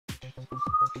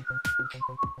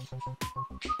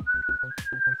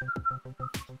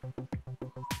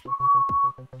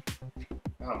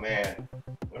Oh man,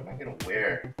 what am I gonna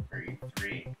wear for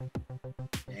E3?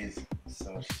 Jeez,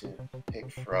 so much to pick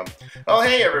from. Oh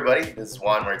hey everybody, this is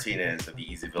Juan Martinez of the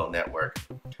Ezyville Network.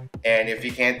 And if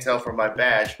you can't tell from my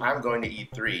badge, I'm going to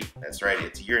E3. That's right,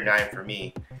 it's year 9 for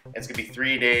me. It's gonna be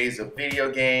 3 days of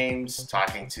video games,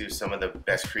 talking to some of the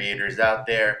best creators out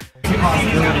there.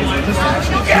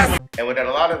 And without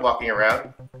a lot of walking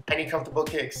around, I need comfortable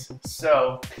kicks.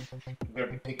 So I'm going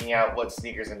to be picking out what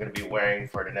sneakers I'm going to be wearing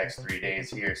for the next 3 days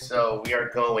here. So we are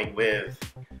going with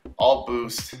all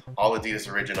Boost, all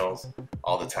Adidas Originals,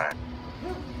 all the time.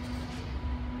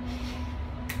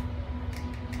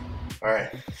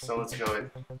 Alright, so let's go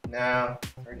with, now,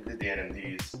 I already did the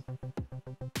NMDs.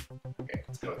 Okay,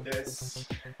 let's go with this.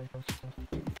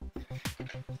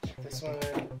 This one.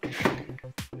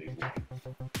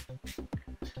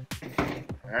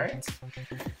 Alright,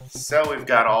 so we've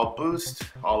got all Boost,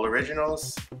 all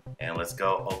Originals, and let's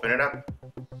go open it up.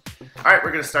 Alright,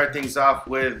 we're going to start things off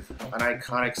with an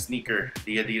iconic sneaker,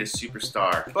 the Adidas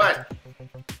Superstar, but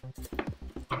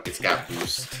it's got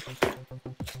Boost.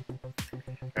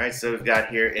 Alright, so we've got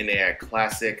here in a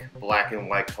classic black and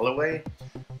white colorway,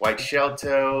 white shell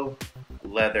toe,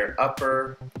 leather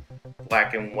upper,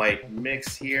 black and white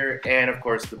mix here, and of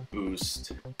course the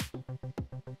Boost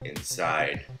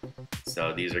inside.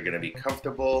 So these are going to be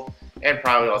comfortable and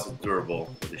probably also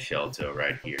durable with the shell toe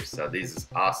right here. So this is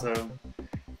awesome.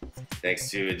 Thanks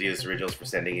to Adidas Originals for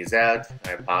sending these out.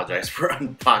 I apologize for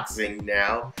unboxing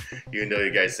now, even though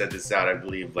you guys sent this out, I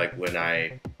believe, like when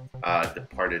I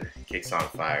departed Kicks on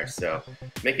Fire. So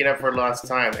making up for lost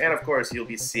time. And of course, you'll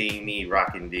be seeing me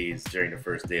rocking these during the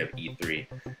first day of E3.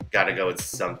 Gotta go with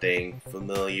something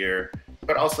familiar,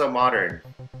 but also modern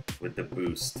with the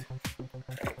Boost.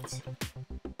 Right.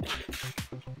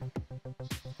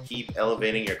 Keep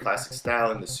elevating your classic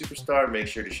style in the Superstar. Make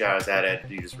sure to shout us out at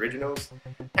Adidas Originals.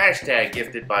 Hashtag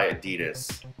gifted by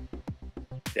Adidas.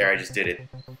 There, I just did it.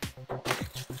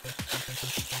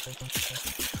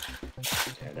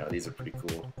 Yeah, no, these are pretty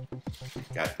cool.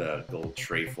 Got the gold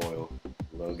trefoil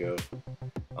logo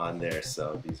on there,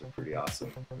 so these are pretty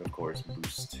awesome. And of course,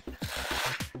 Boost.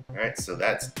 Alright, so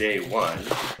that's day 1.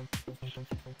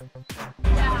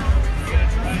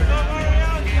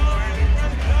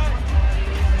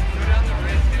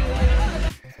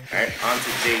 Alright, on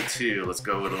to day 2. Let's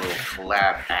go with a little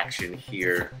collab action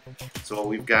here. So what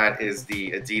we've got is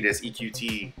the Adidas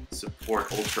EQT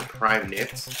Support Ultra Prime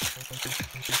Knit,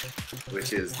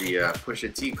 which is the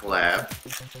Pusha T collab,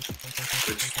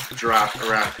 which dropped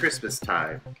around Christmas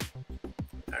time.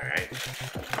 Alright,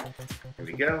 here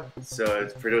we go. So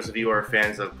for those of you who are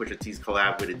fans of Pusha T's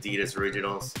collab with Adidas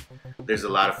Originals, there's a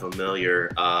lot of familiar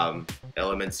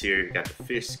elements here. You got the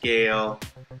fish scale,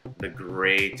 the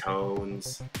gray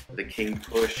tones, the King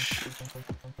Push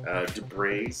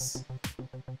debris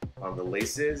on the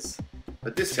laces,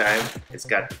 but this time it's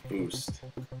got the Boost.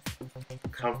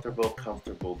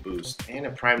 Comfortable Boost, and a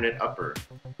Prime Knit upper.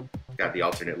 Got the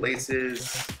alternate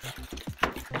laces,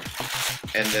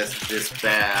 and this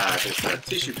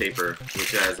tissue paper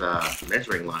which has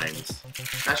measuring lines.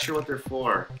 Not sure what they're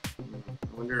for.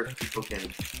 I wonder if people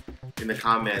can, in the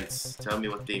comments, tell me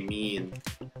what they mean.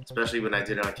 Especially when I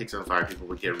did it on Kicks on Fire, people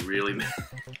would get really mad.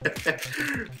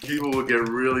 People would get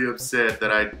really upset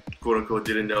that I, quote unquote,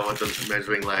 didn't know what those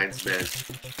measuring lines meant.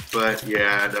 But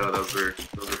yeah, no, those are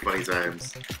funny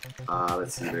times.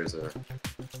 Let's see, there's a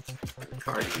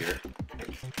card here.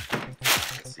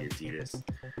 Let's see, Adidas.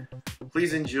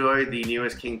 Please enjoy the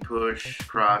newest King Push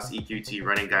Cross EQT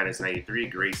Running Guidance 93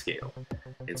 Grayscale.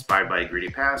 Inspired by Gritty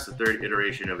Pass, the 3rd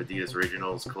iteration of Adidas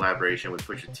Originals collaboration with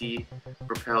Pusha T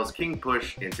propels King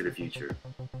Push into the future.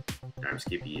 I'm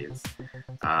Skippy is.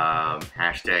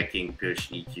 Hashtag King Push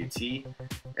EQT.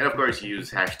 And of course use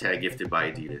hashtag gifted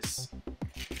by Adidas.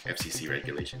 FCC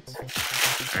regulations.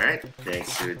 Alright,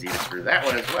 thanks to Adidas for that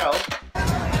one as well.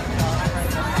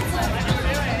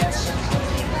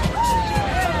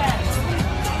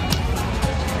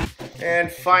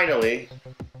 And finally,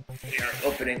 we are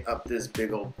opening up this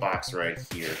big old box right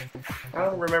here. I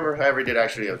don't remember if I ever did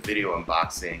actually a video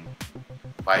unboxing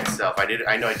by itself. I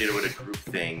know I did it with a group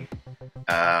thing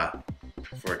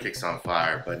for Kicks on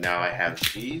Fire, but now I have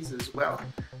these as well.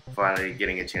 Finally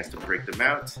getting a chance to break them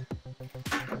out.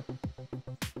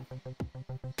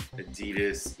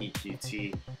 Adidas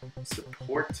EQT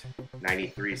Support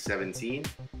 9317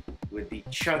 with the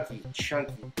chunky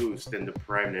Boost and the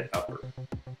Prime Knit upper.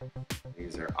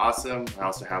 These are awesome. I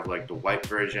also have like the white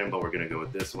version, but we're gonna go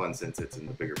with this one since it's in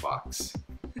the bigger box.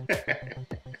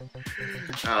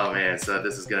 Oh man, so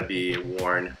this is gonna be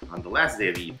worn on the last day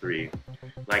of E3.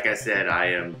 Like I said, I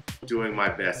am doing my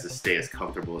best to stay as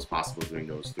comfortable as possible during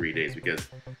those 3 days because,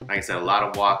 like I said, a lot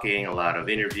of walking, a lot of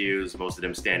interviews, most of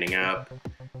them standing up,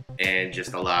 and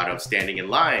just a lot of standing in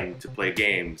line to play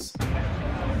games.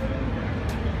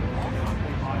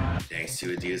 Thanks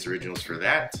to Adidas Originals for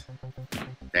that.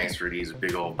 Thanks for these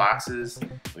big old boxes,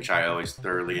 which I always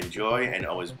thoroughly enjoy and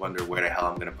always wonder where the hell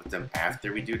I'm gonna put them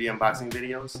after we do the unboxing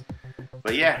videos.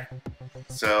 But yeah,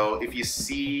 so if you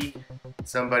see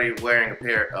somebody wearing a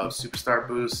pair of Superstar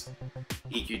Boost,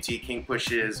 EQT King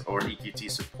Pushes, or EQT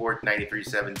Support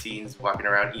 9317s walking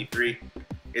around E3,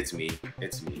 it's me.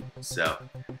 So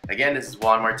again, this is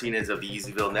Juan Martinez of the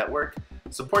Ezyville Network.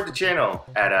 Support the channel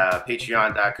at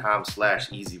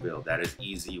patreon.com/ezyville. That is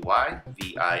EZYVILLE.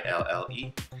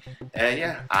 And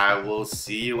yeah, I will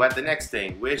see you at the next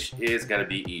thing, which is going to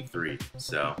be E3.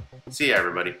 So, see ya,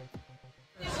 everybody.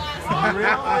 Oh,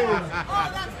 that's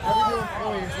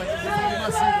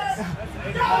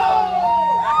awesome.